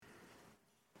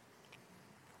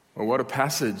Well, what a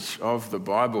passage of the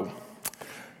Bible.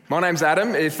 My name's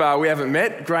Adam. If we haven't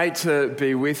met, great to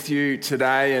be with you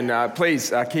today. And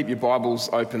please keep your Bibles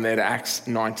open there to Acts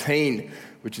 19,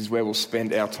 which is where we'll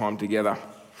spend our time together.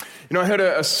 You know, I heard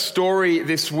a story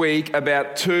this week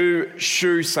about two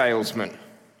shoe salesmen.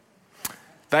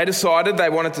 They decided they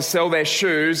wanted to sell their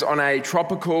shoes on a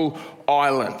tropical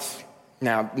island.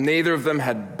 Now, neither of them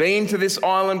had been to this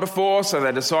island before, so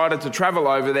they decided to travel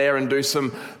over there and do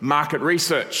some market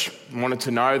research. Wanted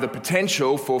to know the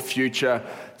potential for future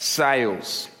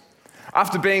sales.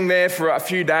 After being there for a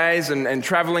few days and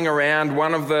traveling around,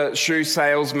 one of the shoe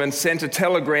salesmen sent a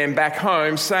telegram back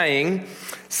home saying,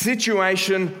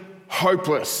 "Situation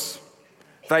hopeless.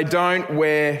 They don't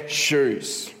wear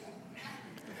shoes."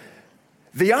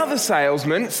 The other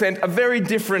salesman sent a very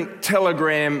different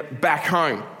telegram back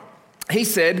home. He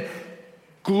said,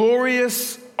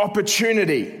 "Glorious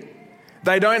opportunity.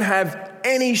 They don't have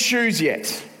any shoes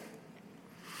yet."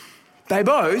 They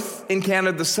both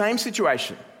encountered the same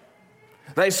situation.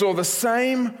 They saw the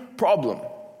same problem,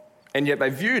 and yet they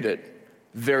viewed it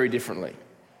very differently.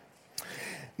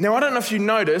 Now, I don't know if you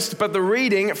noticed, but the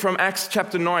reading from Acts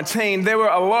chapter 19, there were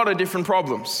a lot of different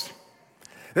problems.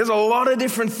 There's a lot of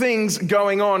different things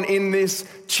going on in this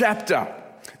chapter.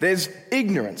 There's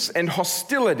ignorance and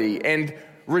hostility and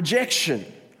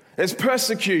rejection. There's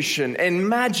persecution and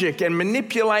magic and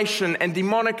manipulation and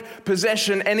demonic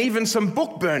possession and even some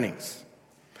book burnings.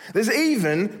 There's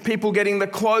even people getting the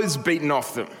clothes beaten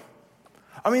off them.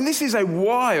 I mean, this is a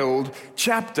wild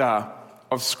chapter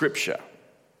of Scripture.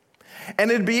 And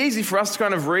it'd be easy for us to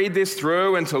kind of read this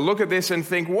through and to look at this and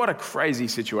think, what a crazy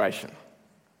situation.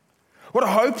 What a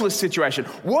hopeless situation.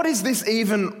 What is this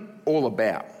even all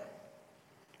about?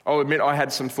 I'll admit I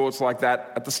had some thoughts like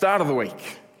that at the start of the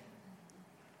week.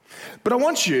 But I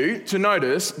want you to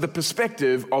notice the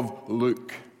perspective of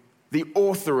Luke, the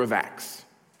author of Acts.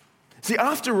 See,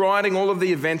 after writing all of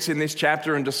the events in this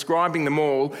chapter and describing them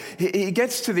all, he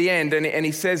gets to the end and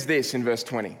he says this in verse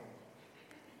 20.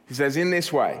 He says, "In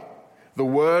this way, the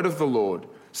word of the Lord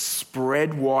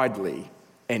spread widely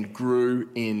and grew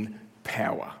in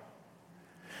power."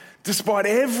 Despite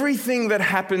everything that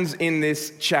happens in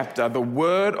this chapter, the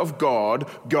word of God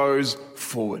goes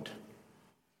forward.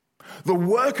 The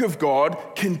work of God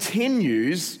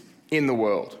continues in the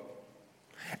world.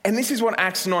 And this is what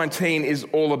Acts 19 is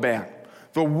all about.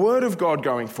 The word of God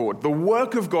going forward, the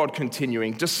work of God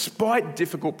continuing despite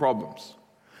difficult problems,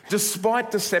 despite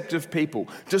deceptive people,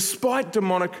 despite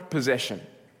demonic possession.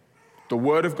 The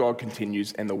word of God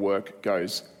continues and the work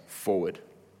goes forward.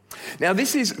 Now,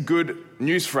 this is good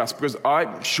news for us because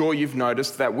I'm sure you've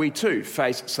noticed that we too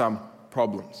face some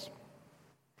problems.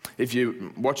 If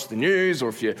you watch the news or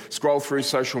if you scroll through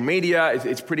social media,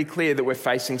 it's pretty clear that we're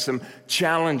facing some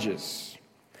challenges.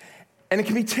 And it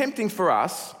can be tempting for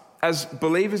us as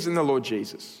believers in the Lord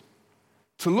Jesus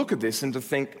to look at this and to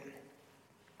think,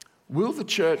 will the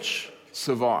church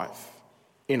survive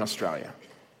in Australia?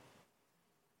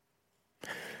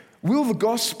 Will the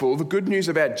gospel, the good news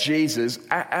about Jesus,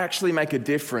 actually make a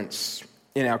difference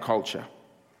in our culture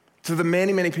to the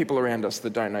many, many people around us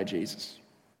that don't know Jesus?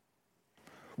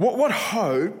 What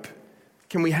hope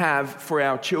can we have for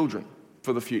our children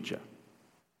for the future?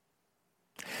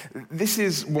 This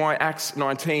is why Acts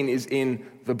 19 is in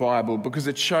the Bible, because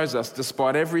it shows us,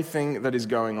 despite everything that is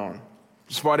going on,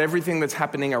 despite everything that's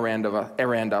happening around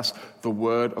us, the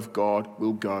word of God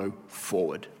will go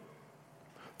forward.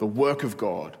 The work of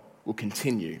God will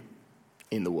continue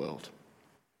in the world.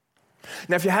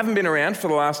 Now, if you haven't been around for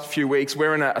the last few weeks,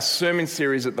 we're in a sermon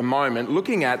series at the moment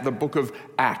looking at the book of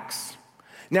Acts.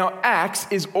 Now, Acts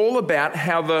is all about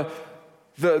how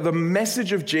the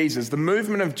message of Jesus, the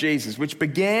movement of Jesus, which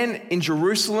began in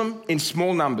Jerusalem in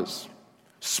small numbers,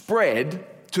 spread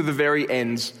to the very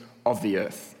ends of the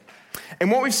earth.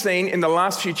 And what we've seen in the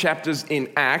last few chapters in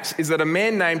Acts is that a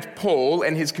man named Paul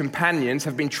and his companions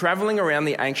have been traveling around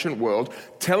the ancient world,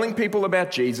 telling people about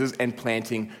Jesus and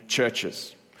planting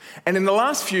churches. And in the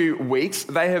last few weeks,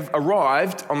 they have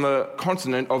arrived on the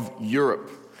continent of Europe.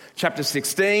 Chapter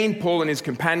 16, Paul and his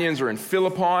companions are in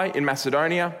Philippi in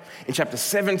Macedonia. In chapter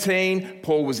 17,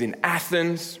 Paul was in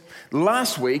Athens.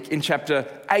 Last week, in chapter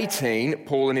 18,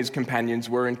 Paul and his companions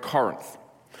were in Corinth.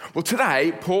 Well,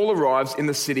 today, Paul arrives in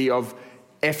the city of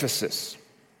Ephesus.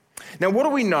 Now, what do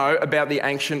we know about the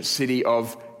ancient city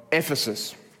of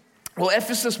Ephesus? Well,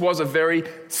 Ephesus was a very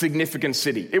significant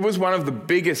city. It was one of the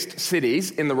biggest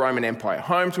cities in the Roman Empire,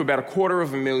 home to about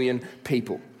 250,000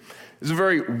 people. It was a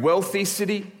very wealthy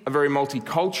city, a very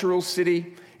multicultural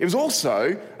city. It was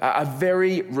also a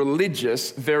very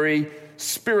religious, very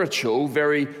spiritual,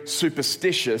 very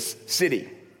superstitious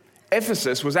city.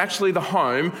 Ephesus was actually the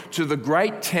home to the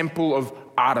great temple of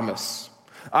Artemis.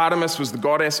 Artemis was the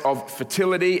goddess of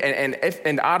fertility,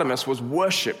 and Artemis was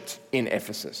worshipped in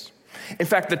Ephesus. In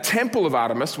fact, the temple of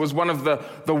Artemis was one of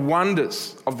the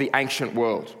wonders of the ancient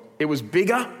world. It was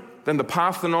bigger than the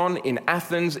Parthenon in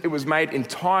Athens. It was made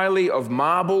entirely of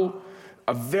marble,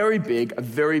 a very big, a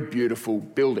very beautiful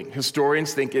building.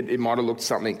 Historians think it might have looked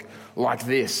something like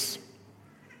this.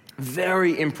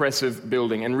 Very impressive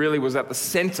building, and really was at the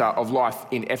center of life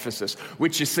in Ephesus,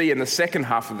 which you see in the second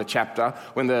half of the chapter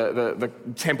when the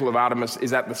temple of Artemis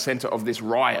is at the center of this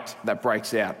riot that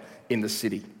breaks out in the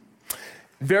city.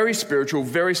 Very spiritual,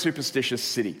 very superstitious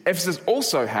city. Ephesus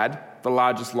also had the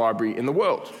largest library in the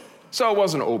world, so it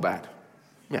wasn't all bad.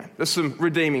 Yeah, there's some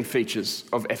redeeming features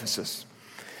of Ephesus.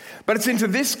 But it's into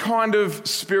this kind of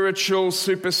spiritual,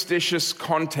 superstitious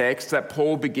context that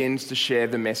Paul begins to share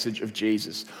the message of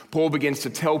Jesus. Paul begins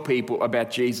to tell people about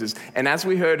Jesus. And as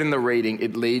we heard in the reading,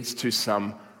 it leads to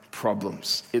some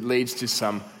problems. It leads to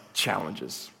some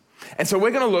challenges. And so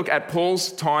we're going to look at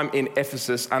Paul's time in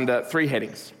Ephesus under three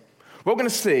headings. What we're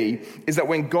going to see is that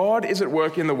when God is at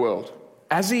work in the world,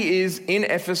 as he is in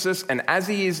Ephesus and as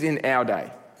he is in our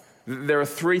day, there are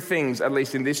three things, at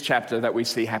least in this chapter, that we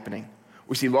see happening.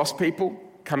 We see lost people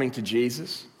coming to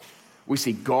Jesus. We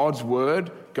see God's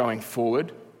word going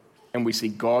forward. And we see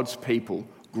God's people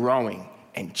growing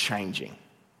and changing.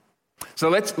 So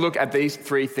let's look at these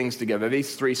three things together,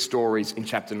 these three stories in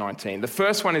chapter 19. The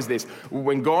first one is this.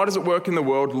 When God is at work in the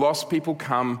world, lost people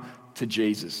come to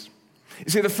Jesus.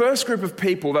 You see, the first group of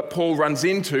people that Paul runs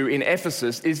into in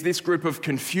Ephesus is this group of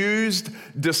confused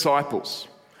disciples.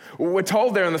 We're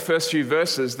told there in the first few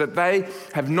verses that they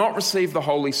have not received the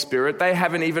Holy Spirit. They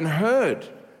haven't even heard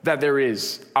that there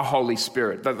is a Holy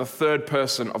Spirit, that the third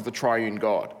person of the triune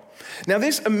God. Now,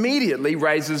 this immediately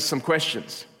raises some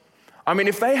questions. I mean,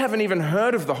 if they haven't even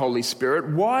heard of the Holy Spirit,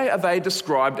 why are they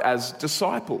described as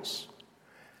disciples?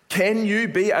 Can you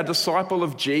be a disciple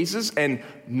of Jesus and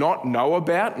not know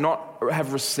about, not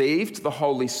have received the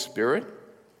Holy Spirit?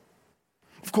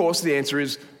 Of course, the answer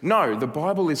is no. The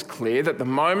Bible is clear that the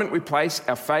moment we place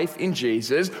our faith in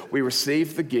Jesus, we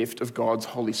receive the gift of God's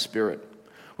Holy Spirit.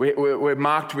 We're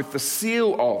marked with the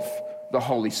seal of the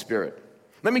Holy Spirit.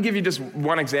 Let me give you just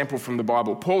one example from the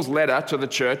Bible. Paul's letter to the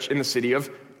church in the city of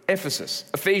Ephesus,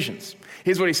 Ephesians.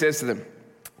 Here's what he says to them.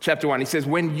 Chapter 1, he says,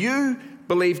 "When you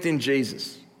believed in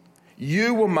Jesus,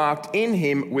 you were marked in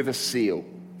him with a seal,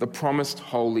 the promised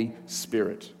Holy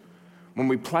Spirit." When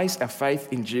we place our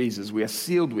faith in Jesus, we are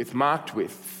sealed with, marked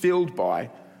with, filled by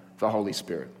the Holy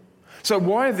Spirit. So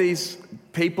why are these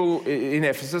people in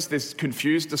Ephesus, this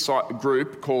confused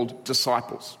group called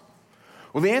disciples?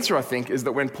 Well, the answer, I think, is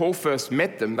that when Paul first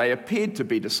met them, they appeared to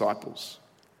be disciples.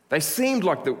 They seemed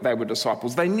like they were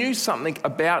disciples. They knew something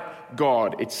about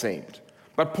God, it seemed.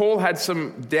 But Paul had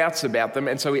some doubts about them,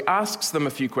 and so he asks them a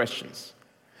few questions.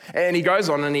 And he goes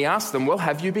on and he asks them, well,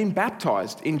 have you been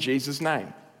baptized in Jesus'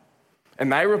 name?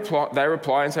 And they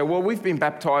reply and say, well, we've been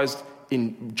baptized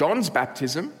in John's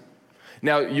baptism.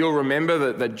 Now, you'll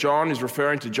remember that John is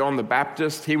referring to John the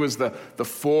Baptist. He was the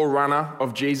forerunner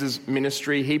of Jesus'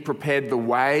 ministry. He prepared the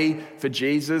way for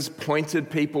Jesus, pointed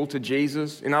people to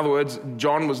Jesus. In other words,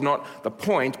 John was not the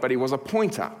point, but he was a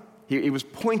pointer. He was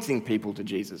pointing people to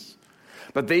Jesus.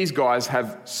 But these guys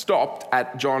have stopped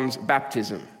at John's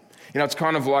baptism. You know, it's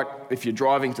kind of like if you're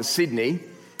driving to Sydney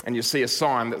and you see a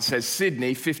sign that says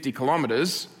Sydney 50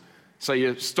 kilometres, so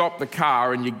you stop the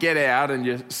car and you get out and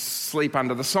you sleep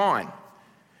under the sign.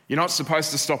 You're not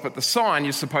supposed to stop at the sign,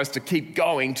 you're supposed to keep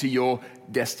going to your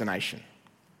destination.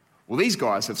 Well, these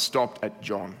guys have stopped at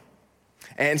John.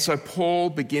 And so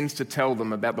Paul begins to tell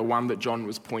them about the one that John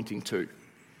was pointing to.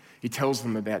 He tells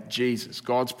them about Jesus,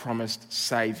 God's promised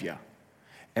Saviour.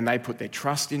 And they put their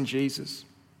trust in Jesus.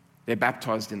 They're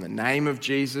baptized in the name of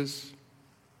Jesus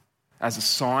as a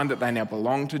sign that they now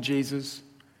belong to Jesus,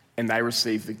 and they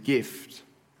receive the gift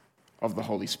of the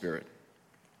Holy Spirit.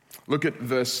 Look at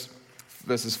verses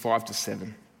 5 to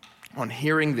 7. On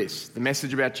hearing this, the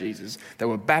message about Jesus, they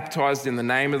were baptized in the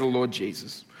name of the Lord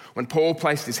Jesus. When Paul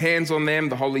placed his hands on them,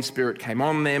 the Holy Spirit came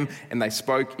on them, and they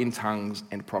spoke in tongues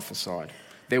and prophesied.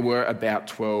 There were about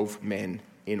 12 men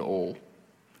in all.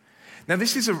 Now,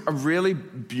 this is a really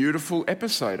beautiful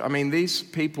episode. I mean, these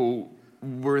people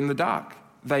were in the dark.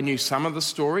 They knew some of the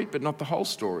story, but not the whole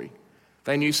story.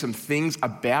 They knew some things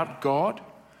about God,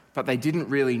 but they didn't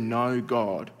really know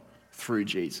God through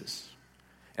Jesus.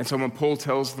 And so when Paul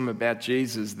tells them about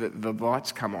Jesus, the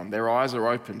lights come on. Their eyes are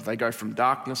opened. They go from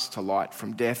darkness to light,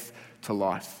 from death to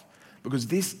life. Because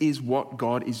this is what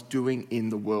God is doing in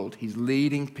the world. He's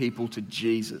leading people to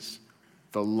Jesus,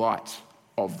 the light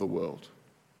of the world.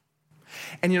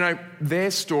 And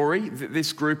their story,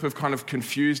 this group of kind of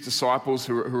confused disciples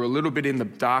who are a little bit in the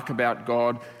dark about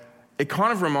God, it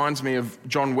kind of reminds me of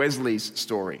John Wesley's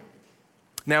story.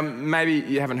 Now, maybe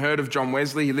you haven't heard of John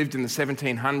Wesley. He lived in the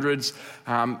 1700s.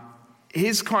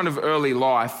 His kind of early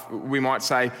life, we might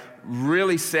say,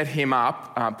 really set him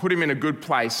up, put him in a good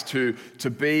place to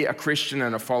be a Christian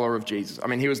and a follower of Jesus. I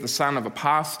mean, he was the son of a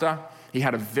pastor. He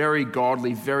had a very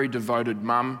godly, very devoted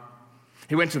mum.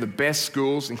 He went to the best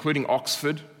schools, including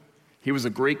Oxford. He was a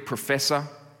Greek professor.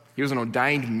 He was an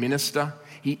ordained minister.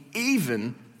 He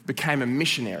even became a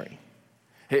missionary.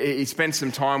 He spent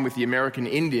some time with the American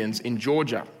Indians in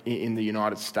Georgia in the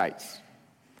United States.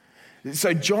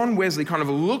 So John Wesley kind of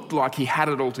looked like he had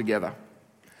it all together.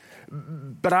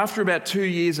 But after about 2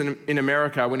 years in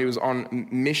America, when he was on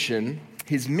mission,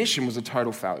 his mission was a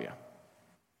total failure.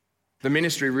 The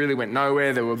ministry really went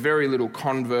nowhere. There were very little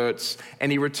converts.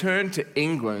 And he returned to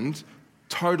England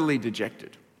totally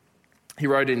dejected. He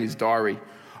wrote in his diary,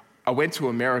 "I went to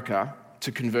America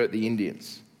to convert the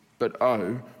Indians, but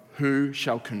oh, who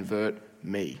shall convert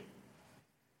me?"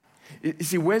 You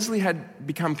see, Wesley had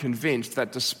become convinced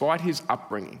that despite his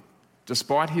upbringing,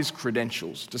 despite his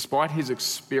credentials, despite his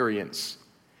experience,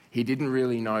 he didn't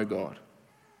really know God.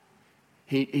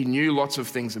 He knew lots of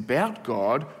things about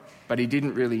God, but he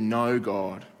didn't really know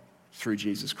God through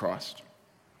Jesus Christ.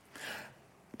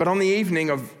 But on the evening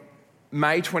of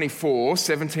May 24,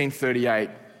 1738,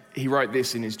 he wrote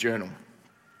this in his journal.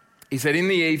 He said, "In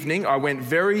the evening, I went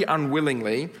very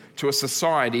unwillingly to a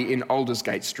society in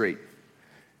Aldersgate Street."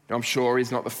 Now, I'm sure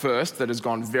he's not the first that has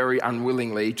gone very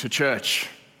unwillingly to church.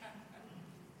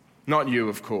 Not you,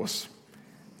 of course.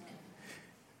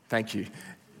 Thank you.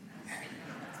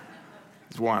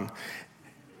 There's one.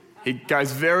 He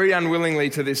goes very unwillingly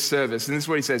to this service, and this is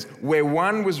what he says: "Where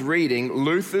one was reading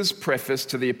Luther's preface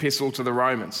to the Epistle to the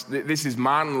Romans." This is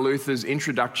Martin Luther's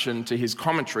introduction to his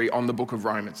commentary on the book of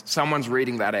Romans. Someone's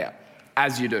reading that out,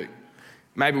 as you do.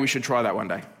 Maybe we should try that one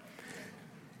day.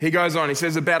 He goes on, he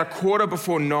says, "About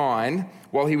 9:15,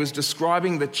 while he was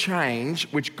describing the change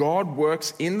which God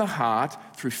works in the heart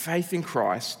through faith in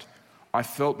Christ, I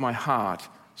felt my heart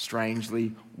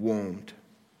strangely warmed.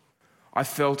 I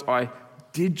felt I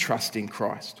did trust in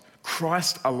Christ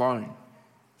alone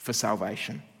for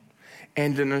salvation.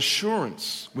 And an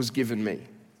assurance was given me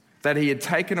that he had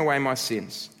taken away my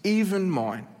sins, even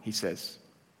mine," he says,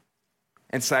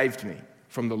 "and saved me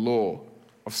from the law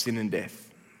of sin and death."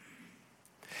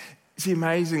 See,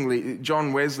 amazingly,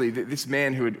 John Wesley, this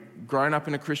man who had grown up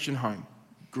in a Christian home,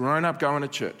 grown up going to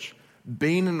church,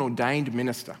 been an ordained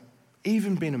minister,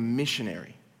 even been a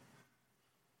missionary,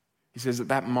 he says at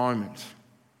that moment,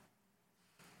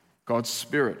 God's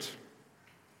Spirit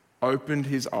opened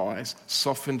his eyes,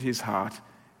 softened his heart,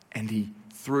 and he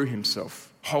threw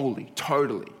himself wholly,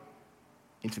 totally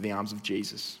into the arms of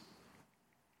Jesus.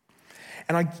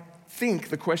 And I think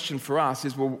the question for us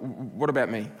is, well, what about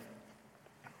me?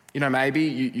 Maybe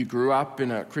you grew up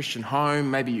in a Christian home,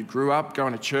 maybe you grew up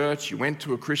going to church, you went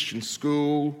to a Christian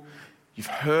school, you've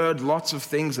heard lots of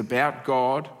things about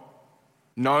God,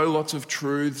 know lots of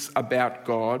truths about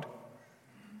God.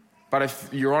 But if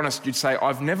you're honest, you'd say,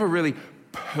 I've never really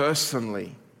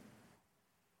personally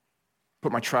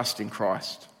put my trust in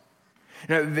Christ.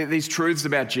 These truths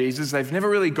about Jesus, they've never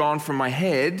really gone from my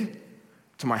head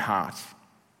to my heart.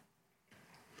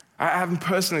 I haven't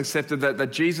personally accepted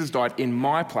that Jesus died in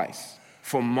my place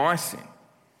for my sin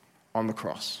on the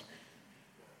cross.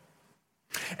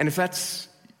 And if that's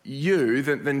you,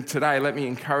 then today let me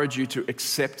encourage you to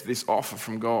accept this offer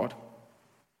from God.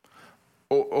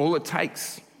 All it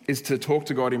takes is to talk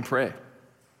to God in prayer,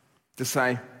 to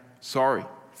say, sorry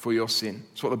for your sin.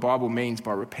 That's what the Bible means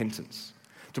by repentance.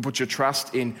 To put your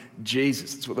trust in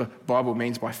Jesus. That's what the Bible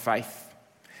means by faith.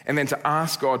 And then to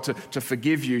ask God to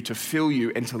forgive you, to fill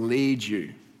you, and to lead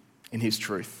you in his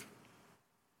truth.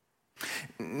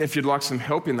 If you'd like some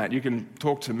help in that, you can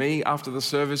talk to me after the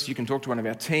service, you can talk to one of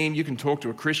our team, you can talk to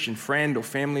a Christian friend or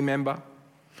family member,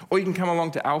 or you can come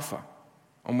along to Alpha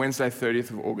on Wednesday,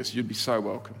 30th of August. You'd be so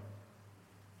welcome.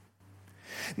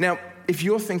 Now, if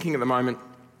you're thinking at the moment,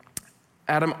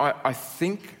 Adam, I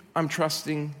think I'm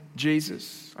trusting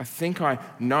Jesus. I think I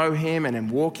know him and am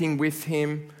walking with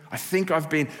him. I think I've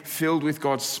been filled with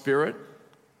God's Spirit,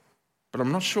 but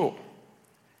I'm not sure.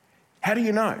 How do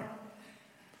you know?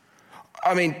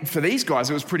 I mean, for these guys,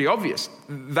 it was pretty obvious.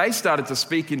 They started to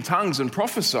speak in tongues and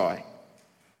prophesy.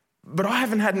 But I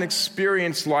haven't had an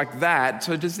experience like that,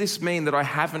 so does this mean that I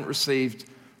haven't received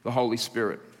the Holy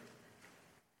Spirit?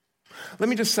 Let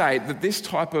me just say that this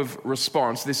type of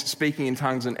response, this speaking in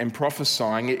tongues and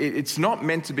prophesying, it's not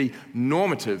meant to be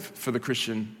normative for the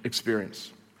Christian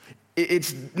experience.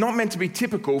 It's not meant to be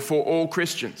typical for all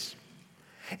Christians.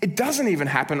 It doesn't even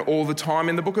happen all the time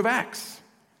in the book of Acts.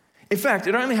 In fact,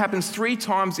 it only happens 3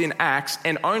 times in Acts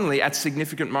and only at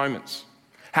significant moments.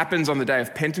 Happens on the day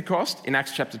of Pentecost in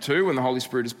Acts chapter 2 when the Holy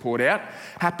Spirit is poured out.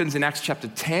 Happens in Acts chapter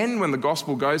 10 when the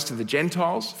gospel goes to the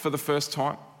Gentiles for the first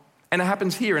time. And it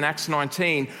happens here in Acts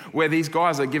 19 where these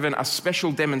guys are given a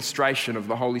special demonstration of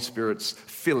the Holy Spirit's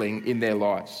filling in their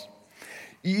lives.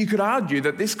 You could argue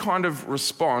that this kind of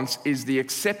response is the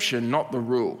exception, not the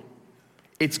rule.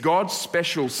 It's God's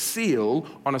special seal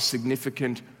on a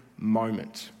significant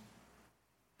moment.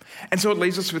 And so it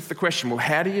leaves us with the question, well,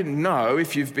 how do you know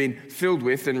if you've been filled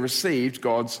with and received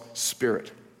God's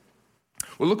Spirit?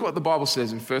 Well, look what the Bible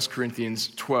says in 1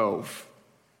 Corinthians 12,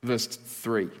 verse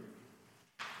 3.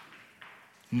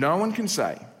 No one can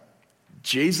say,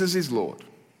 Jesus is Lord,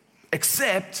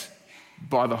 except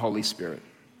by the Holy Spirit.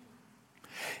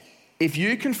 If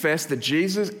you confess that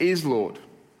Jesus is Lord,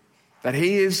 that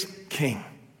he is King,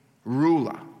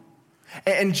 ruler,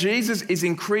 and Jesus is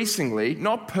increasingly,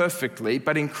 not perfectly,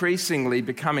 but increasingly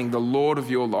becoming the Lord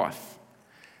of your life,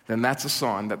 then that's a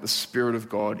sign that the Spirit of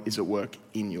God is at work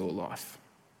in your life.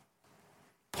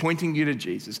 Pointing you to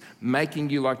Jesus, making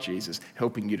you like Jesus,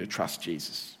 helping you to trust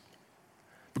Jesus.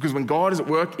 Because when God is at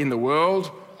work in the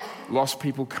world, lost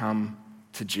people come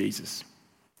to Jesus.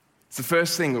 It's the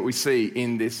first thing that we see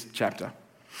in this chapter.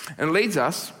 And it leads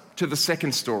us to the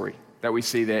second story that we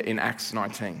see there in Acts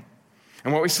 19.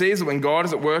 And what we see is that when God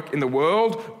is at work in the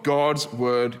world, God's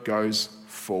word goes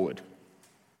forward.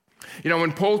 You know,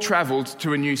 when Paul traveled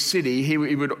to a new city, he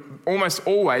would almost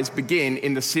always begin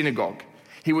in the synagogue.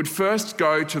 He would first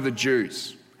go to the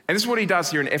Jews. And this is what he does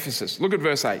here in Ephesus. Look at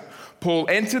verse 8. Paul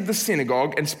entered the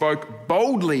synagogue and spoke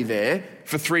boldly there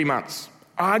for 3 months,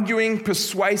 arguing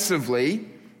persuasively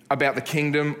about the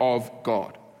kingdom of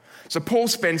God. So Paul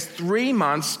spends 3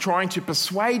 months trying to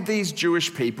persuade these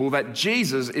Jewish people that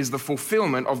Jesus is the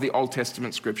fulfillment of the Old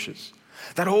Testament scriptures.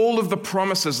 That all of the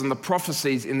promises and the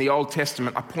prophecies in the Old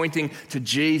Testament are pointing to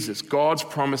Jesus, God's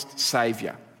promised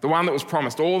Savior, the one that was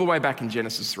promised all the way back in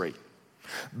Genesis 3.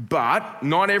 But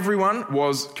not everyone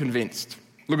was convinced.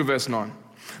 Look at verse 9.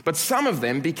 But some of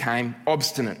them became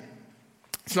obstinate.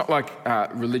 It's not like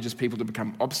religious people to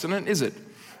become obstinate, is it?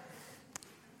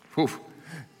 Oof.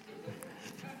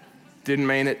 Didn't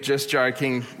mean it, just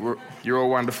joking. You're all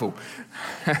wonderful.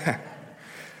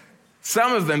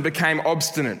 Some of them became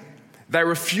obstinate. They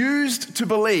refused to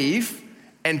believe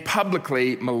and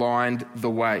publicly maligned the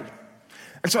way.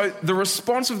 And so the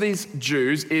response of these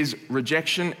Jews is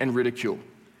rejection and ridicule.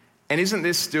 And isn't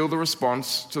this still the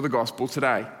response to the gospel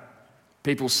today?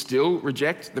 People still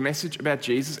reject the message about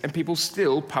Jesus and people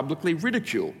still publicly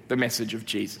ridicule the message of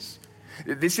Jesus.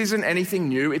 This isn't anything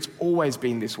new. It's always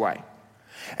been this way.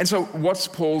 And so what's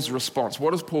Paul's response?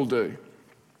 What does Paul do?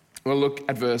 Well, look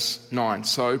at verse 9.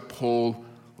 So Paul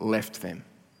left them.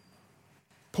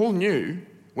 Paul knew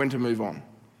when to move on.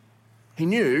 He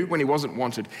knew when he wasn't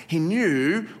wanted. He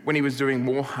knew when he was doing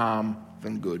more harm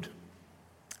than good.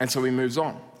 And so he moves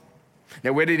on.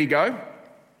 Now, where did he go?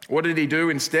 What did he do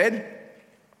instead?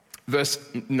 Verse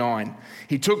 9.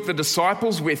 He took the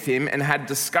disciples with him and had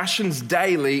discussions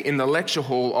daily in the lecture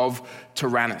hall of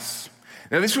Tyrannus.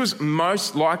 Now, this was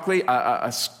most likely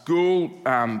a school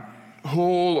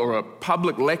hall or a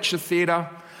public lecture theatre.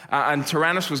 And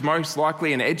Tyrannus was most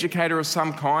likely an educator of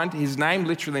some kind. His name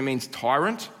literally means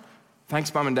tyrant.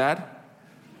 Thanks, Mum and Dad.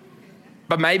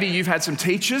 But maybe you've had some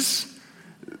teachers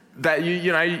that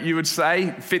you would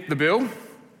say fit the bill.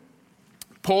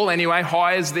 Paul, anyway,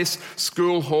 hires this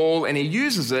school hall and he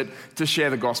uses it to share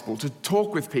the gospel, to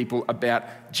talk with people about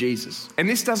Jesus. And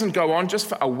this doesn't go on just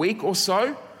for a week or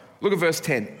so. Look at verse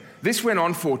 10. This went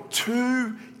on for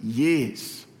 2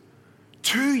 years.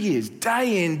 2 years,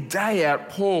 day in, day out,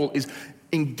 Paul is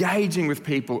engaging with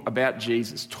people about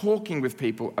Jesus, talking with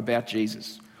people about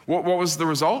Jesus. What was the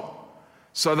result?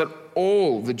 So that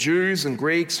all the Jews and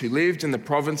Greeks who lived in the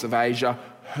province of Asia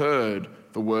heard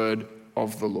the word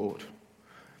of the Lord.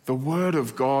 The word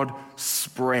of God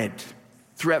spread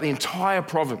throughout the entire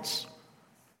province.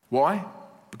 Why?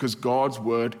 Because God's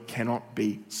word cannot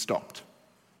be stopped.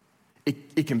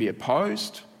 It can be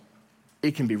opposed,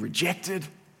 it can be rejected,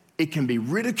 it can be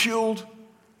ridiculed,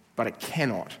 but it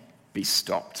cannot be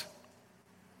stopped.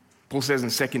 Paul says in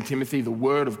 2 Timothy, the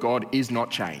word of God is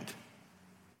not chained.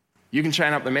 You can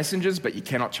chain up the messengers, but you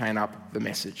cannot chain up the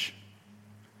message.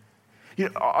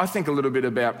 I think a little bit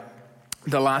about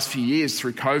the last few years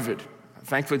through COVID.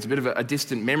 Thankfully, it's a bit of a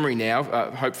distant memory now,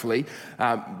 hopefully.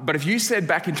 But if you said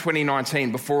back in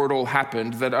 2019, before it all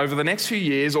happened, that over the next few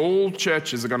years, all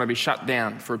churches are going to be shut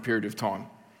down for a period of time,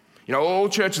 You know, all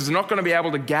churches are not going to be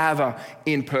able to gather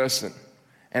in person.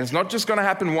 And it's not just going to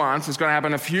happen once, it's going to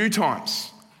happen a few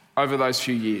times over those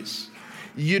few years.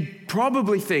 You'd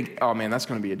probably think, oh man, that's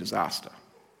going to be a disaster.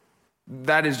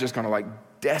 That is just going to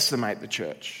decimate the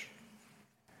church.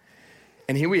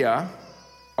 And here we are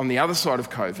on the other side of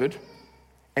COVID,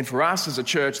 and for us as a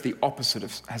church, the opposite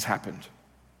has happened.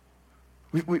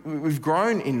 We've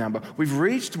grown in number. We've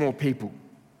reached more people.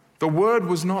 The word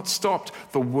was not stopped.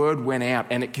 The word went out,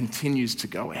 and it continues to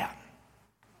go out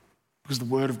because the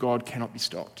word of God cannot be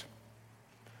stopped.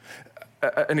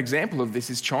 An example of this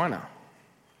is China.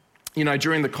 You know,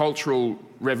 during the Cultural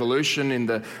Revolution in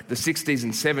the 60s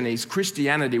and 70s,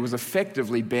 Christianity was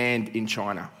effectively banned in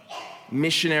China.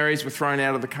 Missionaries were thrown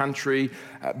out of the country,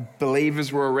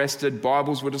 believers were arrested,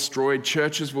 Bibles were destroyed,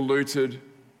 churches were looted.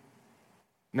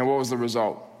 Now, what was the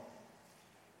result?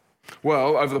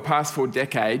 Well, over the past 4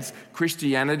 decades,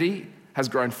 Christianity has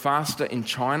grown faster in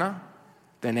China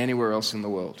than anywhere else in the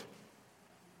world.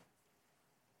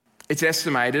 It's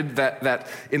estimated that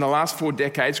in the last 4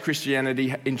 decades,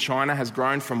 Christianity in China has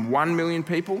grown from 1 million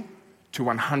people to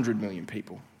 100 million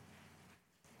people.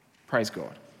 Praise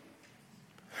God.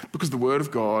 Because the word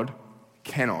of God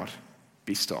cannot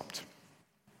be stopped.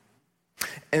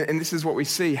 And this is what we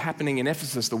see happening in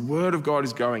Ephesus. The word of God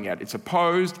is going out. It's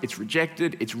opposed, it's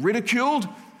rejected, it's ridiculed,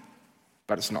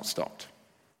 but it's not stopped.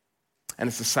 And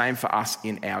it's the same for us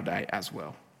in our day as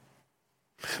well.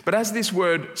 But as this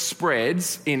word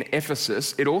spreads in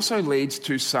Ephesus, it also leads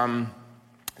to some,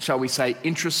 shall we say,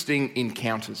 interesting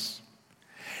encounters.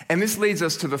 And this leads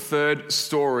us to the third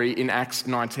story in Acts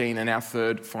 19 and our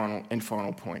third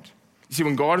final point. You see,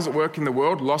 when God is at work in the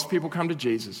world, lost people come to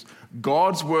Jesus.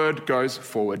 God's word goes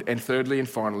forward. And thirdly and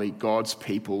finally, God's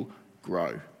people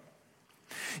grow.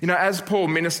 You know, as Paul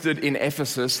ministered in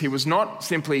Ephesus, he was not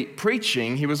simply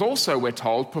preaching, he was also, we're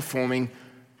told, performing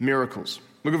miracles.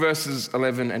 Look at verses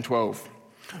 11 and 12.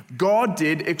 God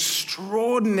did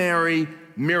extraordinary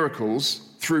miracles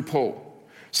through Paul,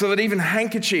 so that even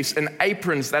handkerchiefs and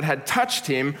aprons that had touched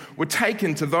him were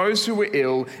taken to those who were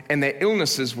ill, and their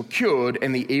illnesses were cured,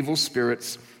 and the evil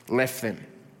spirits left them.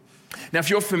 Now, if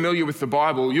you're familiar with the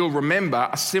Bible, you'll remember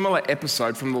a similar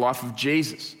episode from the life of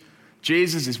Jesus.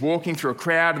 Jesus is walking through a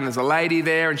crowd, and there's a lady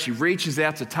there, and she reaches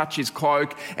out to touch his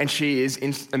cloak, and she is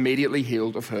immediately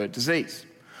healed of her disease.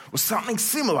 Well, something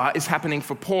similar is happening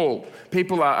for Paul.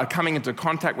 People are coming into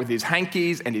contact with his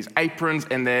hankies and his aprons,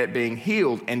 and they're being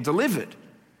healed and delivered.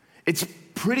 It's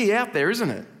pretty out there, isn't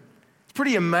it? It's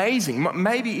pretty amazing,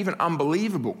 maybe even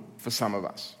unbelievable for some of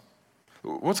us.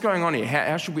 What's going on here?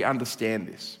 How should we understand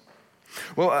this?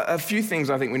 Well, a few things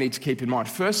I think we need to keep in mind.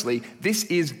 Firstly, this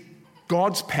is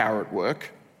God's power at work,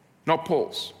 not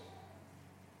Paul's.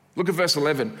 Look at verse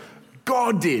 11.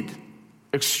 God did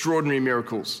extraordinary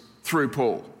miracles through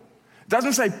Paul. It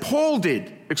doesn't say Paul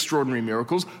did extraordinary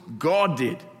miracles. God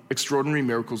did extraordinary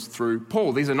miracles through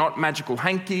Paul. These are not magical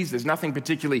hankies. There's nothing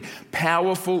particularly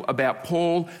powerful about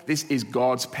Paul. This is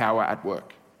God's power at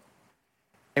work.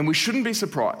 And we shouldn't be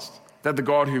surprised that the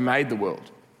God who made the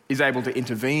world is able to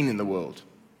intervene in the world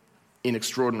in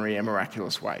extraordinary and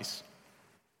miraculous ways.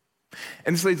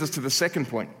 And this leads us to the second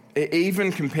point.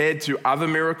 Even compared to other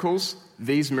miracles,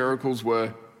 these miracles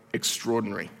were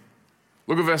extraordinary.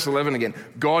 Look at verse 11 again.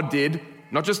 God did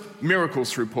not just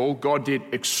miracles through Paul, God did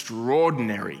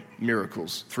extraordinary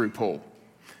miracles through Paul.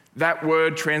 That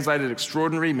word translated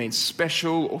extraordinary means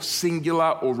special or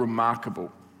singular or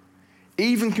remarkable.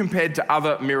 Even compared to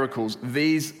other miracles,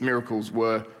 these miracles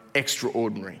were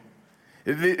extraordinary.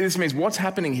 This means what's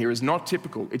happening here is not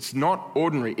typical. It's not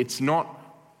ordinary. It's not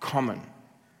common.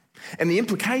 And the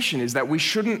implication is that we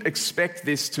shouldn't expect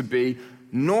this to be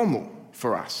normal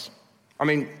for us. I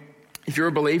mean, if you're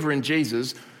a believer in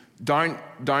Jesus, don't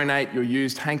donate your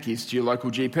used hankies to your local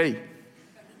GP.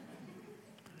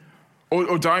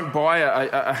 Or don't buy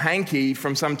a hanky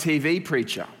from some TV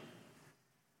preacher.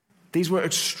 These were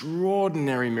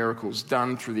extraordinary miracles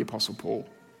done through the Apostle Paul.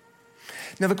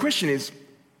 Now the question is,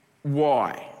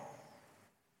 why?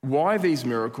 Why these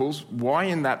miracles? Why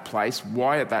in that place?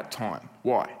 Why at that time?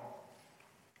 Why?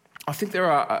 I think there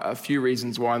are a few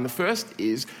reasons why. And the first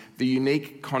is the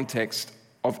unique context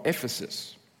of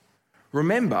Ephesus.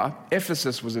 Remember,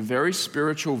 Ephesus was a very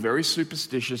spiritual, very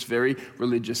superstitious, very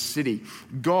religious city.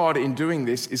 God, in doing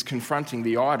this, is confronting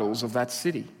the idols of that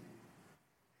city.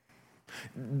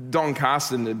 Don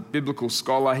Carson, a biblical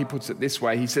scholar, he puts it this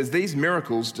way. He says, these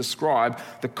miracles describe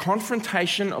the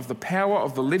confrontation of the power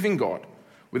of the living God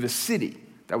with a city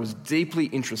that was deeply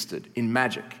interested in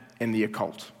magic and the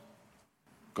occult.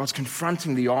 God's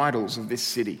confronting the idols of this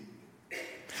city.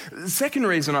 The second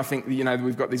reason I think,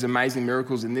 we've got these amazing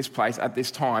miracles in this place at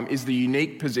this time is the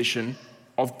unique position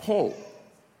of Paul.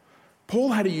 Paul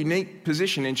had a unique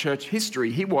position in church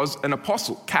history. He was an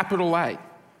apostle, capital A.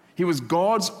 He was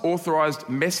God's authorized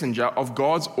messenger of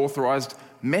God's authorized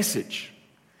message.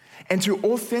 And to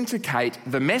authenticate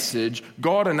the message,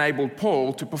 God enabled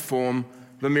Paul to perform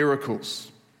the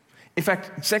miracles. In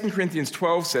fact, 2 Corinthians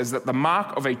 12 says that the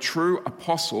mark of a true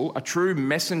apostle, a true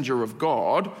messenger of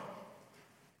God,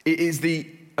 is the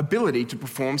ability to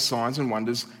perform signs and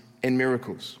wonders and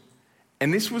miracles.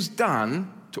 And this was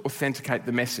done to authenticate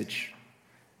the message.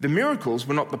 The miracles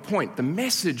were not the point. The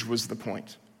message was the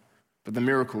point. But the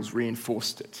miracles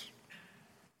reinforced it.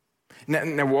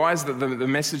 Now why is the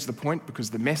message the point?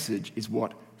 Because the message is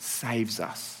what saves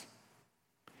us.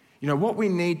 What we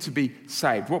need to be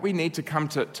saved, what we need to come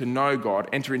to know God,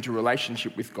 enter into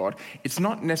relationship with God, it's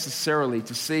not necessarily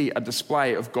to see a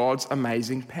display of God's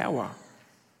amazing power.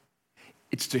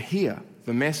 It's to hear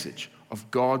the message of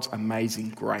God's amazing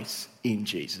grace in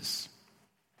Jesus.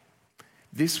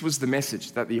 This was the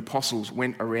message that the apostles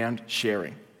went around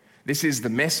sharing. This is the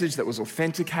message that was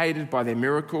authenticated by their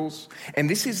miracles, and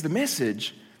this is the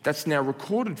message that's now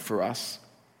recorded for us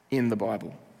in the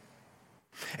Bible.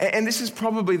 And this is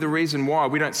probably the reason why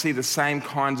we don't see the same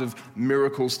kinds of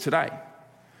miracles today.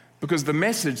 Because the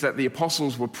message that the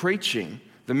apostles were preaching,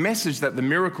 the message that the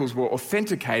miracles were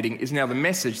authenticating, is now the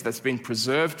message that's been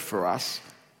preserved for us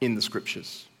in the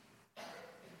scriptures.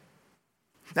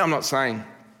 Now, I'm not saying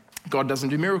God doesn't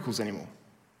do miracles anymore,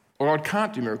 or God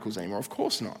can't do miracles anymore. Of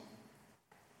course not.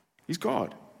 He's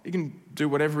God. He can do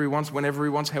whatever he wants, whenever he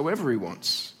wants, however he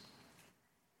wants.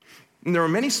 And there are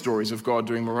many stories of God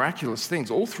doing miraculous things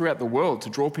all throughout the world to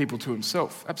draw people to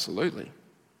himself, absolutely.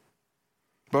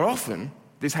 But often,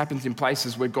 this happens in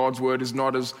places where God's word is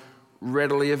not as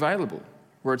readily available,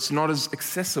 where it's not as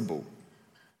accessible.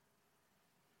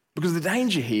 Because the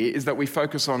danger here is that we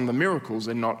focus on the miracles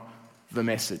and not the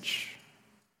message.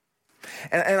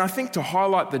 And I think to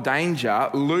highlight the danger,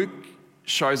 Luke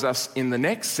shows us in the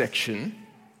next section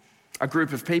a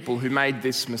group of people who made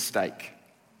this mistake.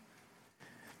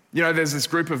 There's this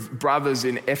group of brothers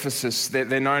in Ephesus.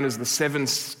 They're known as the 7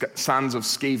 sons of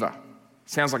Sceva.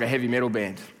 Sounds like a heavy metal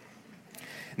band.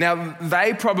 Now,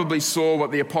 they probably saw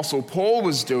what the Apostle Paul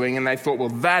was doing and they thought, well,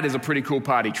 that is a pretty cool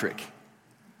party trick.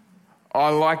 I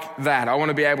like that. I want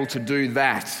to be able to do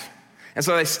that. And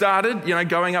so they started,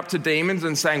 going up to demons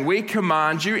and saying, we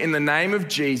command you in the name of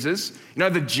Jesus,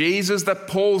 the Jesus that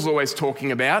Paul's always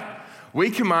talking about, we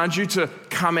command you to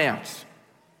come out.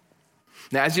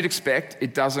 Now, as you'd expect,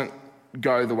 it doesn't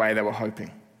go the way they were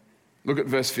hoping. Look at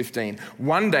verse 15.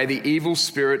 One day the evil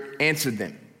spirit answered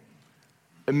them.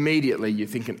 Immediately you're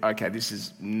thinking, okay, this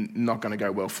is not going to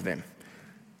go well for them.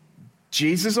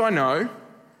 Jesus I know,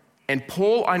 and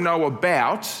Paul I know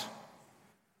about,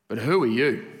 but who are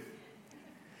you?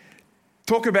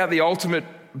 Talk about the ultimate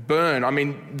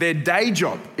burn. Their day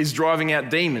job is driving out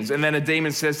demons, and then a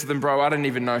demon says to them, bro, I don't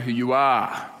even know who you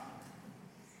are.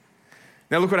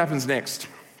 Now look what happens next.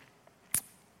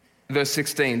 Verse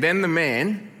 16. Then the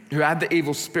man who had the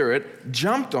evil spirit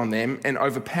jumped on them and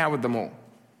overpowered them all.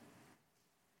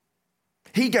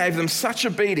 He gave them such a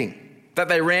beating that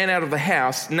they ran out of the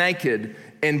house naked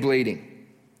and bleeding.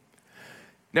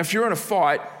 Now, if you're in a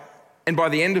fight and by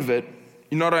the end of it,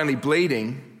 you're not only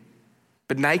bleeding,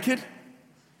 but naked,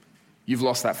 you've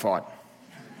lost that fight.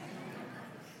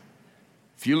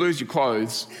 If you lose your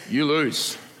clothes, you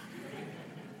lose.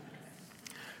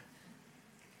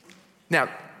 Now,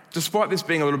 despite this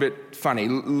being a little bit funny,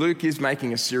 Luke is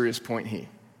making a serious point here.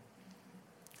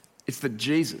 It's that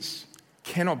Jesus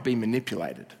cannot be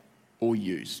manipulated or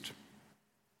used.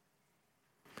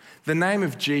 The name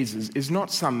of Jesus is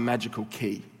not some magical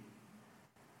key.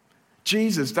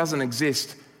 Jesus doesn't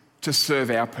exist to serve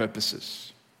our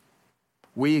purposes.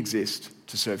 We exist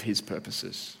to serve his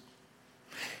purposes.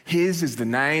 His is the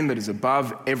name that is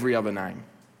above every other name.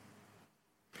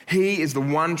 He is the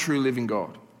one true living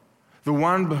God, the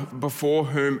one before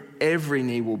whom every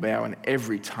knee will bow and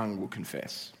every tongue will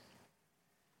confess.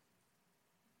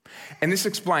 And this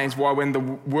explains why when the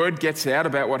word gets out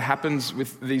about what happens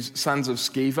with these sons of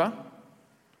Sceva,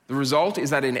 the result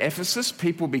is that in Ephesus,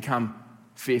 people become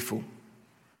fearful.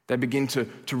 They begin to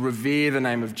revere the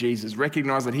name of Jesus,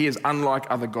 recognize that he is unlike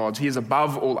other gods. He is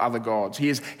above all other gods. He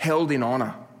is held in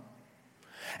honor.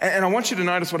 And I want you to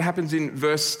notice what happens in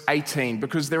verse 18,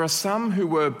 because there are some who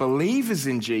were believers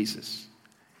in Jesus.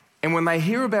 And when they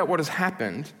hear about what has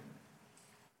happened,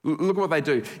 look what they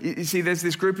do. You see, there's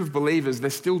this group of believers, they're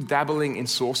still dabbling in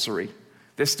sorcery.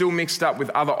 They're still mixed up with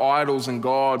other idols and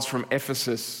gods from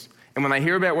Ephesus. And when they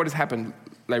hear about what has happened,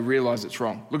 they realize it's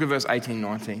wrong. Look at verse 18,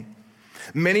 19.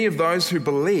 Many of those who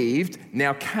believed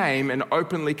now came and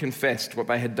openly confessed what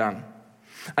they had done.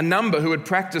 A number who had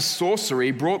practiced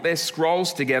sorcery brought their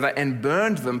scrolls together and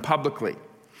burned them publicly.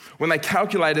 When they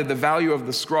calculated the value of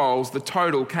the scrolls, the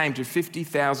total came to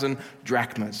 50,000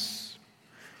 drachmas.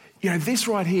 This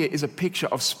right here is a picture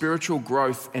of spiritual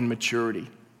growth and maturity.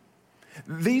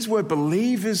 These were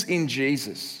believers in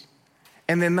Jesus,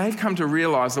 and then they've come to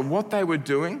realize that what they were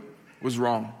doing was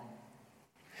wrong.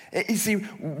 You see,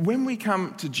 when we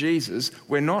come to Jesus,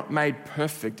 we're not made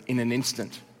perfect in an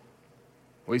instant.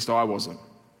 At least I wasn't.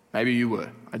 Maybe you were.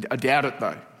 I doubt it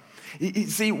though. You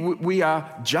see, we are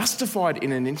justified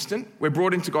in an instant. We're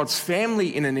brought into God's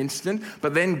family in an instant,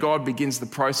 but then God begins the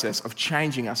process of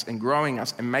changing us and growing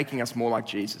us and making us more like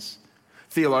Jesus.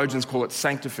 Theologians call it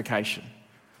sanctification.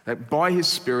 That by his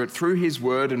Spirit, through his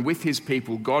word and with his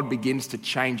people, God begins to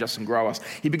change us and grow us.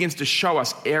 He begins to show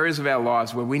us areas of our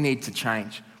lives where we need to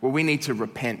change, where we need to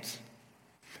repent,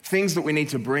 things that we need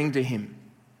to bring to him,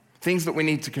 things that we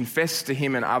need to confess to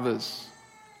him and others.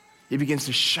 He begins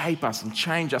to shape us and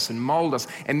change us and mold us,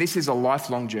 and this is a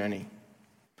lifelong journey.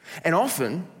 And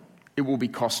often, it will be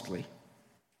costly.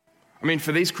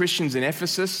 For these Christians in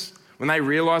Ephesus, when they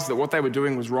realized that what they were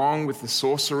doing was wrong with the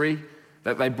sorcery,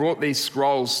 that they brought these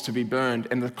scrolls to be burned,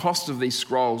 and the cost of these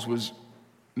scrolls was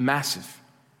massive.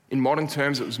 In modern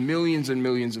terms, it was millions and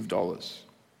millions of dollars.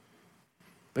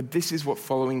 But this is what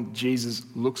following Jesus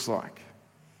looks like.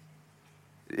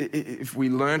 If we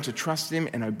learn to trust him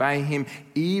and obey him,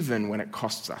 even when it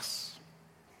costs us.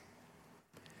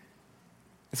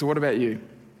 So what about you?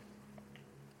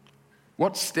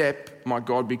 What step might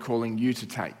God be calling you to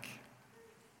take?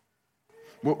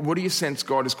 What do you sense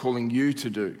God is calling you to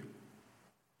do?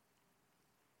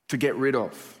 To get rid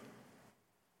of?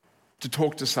 To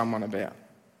talk to someone about?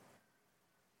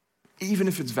 Even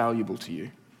if it's valuable to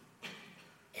you.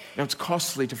 It's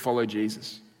costly to follow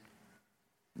Jesus.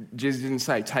 Jesus didn't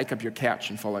say, take up your couch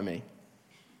and follow me.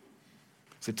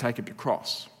 He said, take up your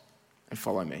cross and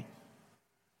follow me.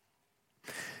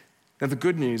 Now, the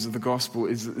good news of the gospel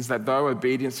is that though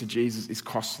obedience to Jesus is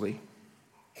costly,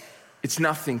 it's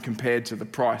nothing compared to the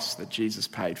price that Jesus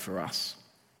paid for us.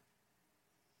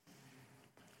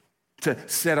 To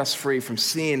set us free from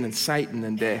sin and Satan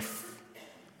and death.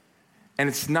 And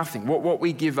it's nothing. What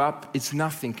we give up, it's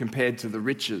nothing compared to the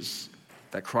riches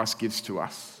that Christ gives to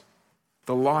us.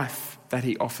 The life that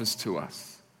he offers to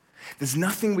us. There's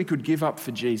nothing we could give up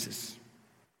for Jesus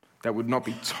that would not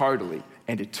be totally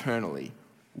and eternally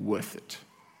worth it.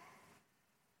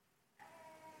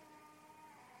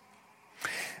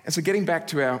 And so getting back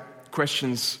to our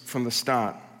questions from the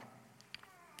start,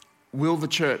 will the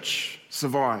church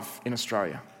survive in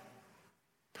Australia?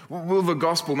 Will the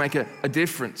gospel make a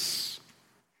difference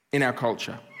in our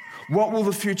culture? What will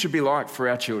the future be like for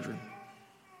our children?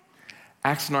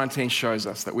 Acts 19 shows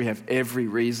us that we have every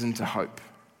reason to hope.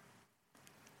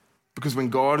 Because when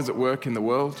God is at work in the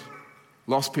world,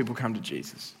 lost people come to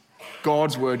Jesus.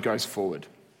 God's word goes forward,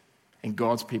 and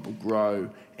God's people grow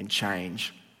and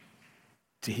change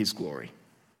to his glory.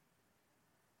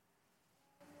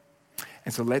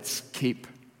 And so let's keep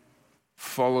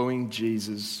following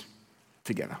Jesus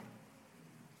together.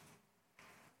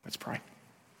 Let's pray.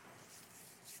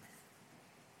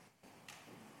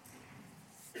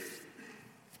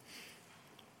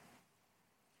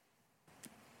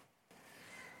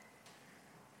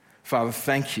 Father,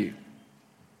 thank you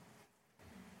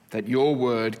that your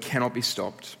word cannot be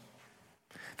stopped,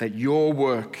 that your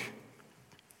work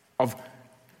of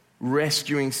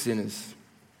rescuing sinners,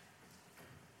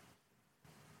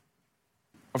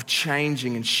 of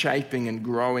changing and shaping and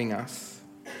growing us,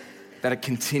 that it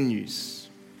continues.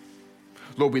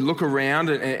 Lord, we look around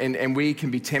and we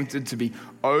can be tempted to be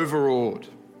overawed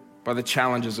by the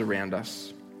challenges around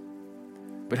us.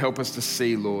 But help us to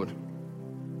see, Lord,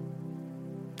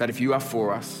 that if you are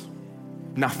for us,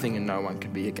 nothing and no one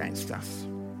can be against us.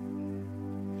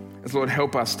 As Lord,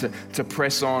 help us to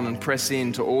press on and press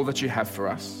into all that you have for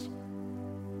us.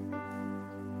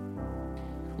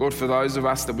 Lord, for those of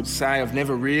us that would say, I've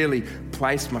never really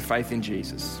placed my faith in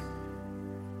Jesus,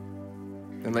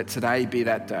 then let today be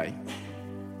that day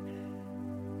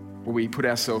where we put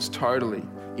ourselves totally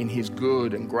in his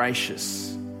good and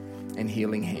gracious and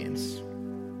healing hands.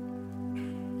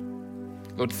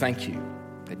 Lord, thank you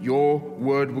that your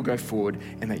word will go forward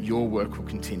and that your work will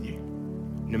continue,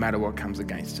 no matter what comes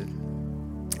against it.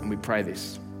 And we pray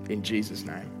this in Jesus'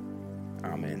 name.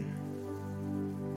 Amen.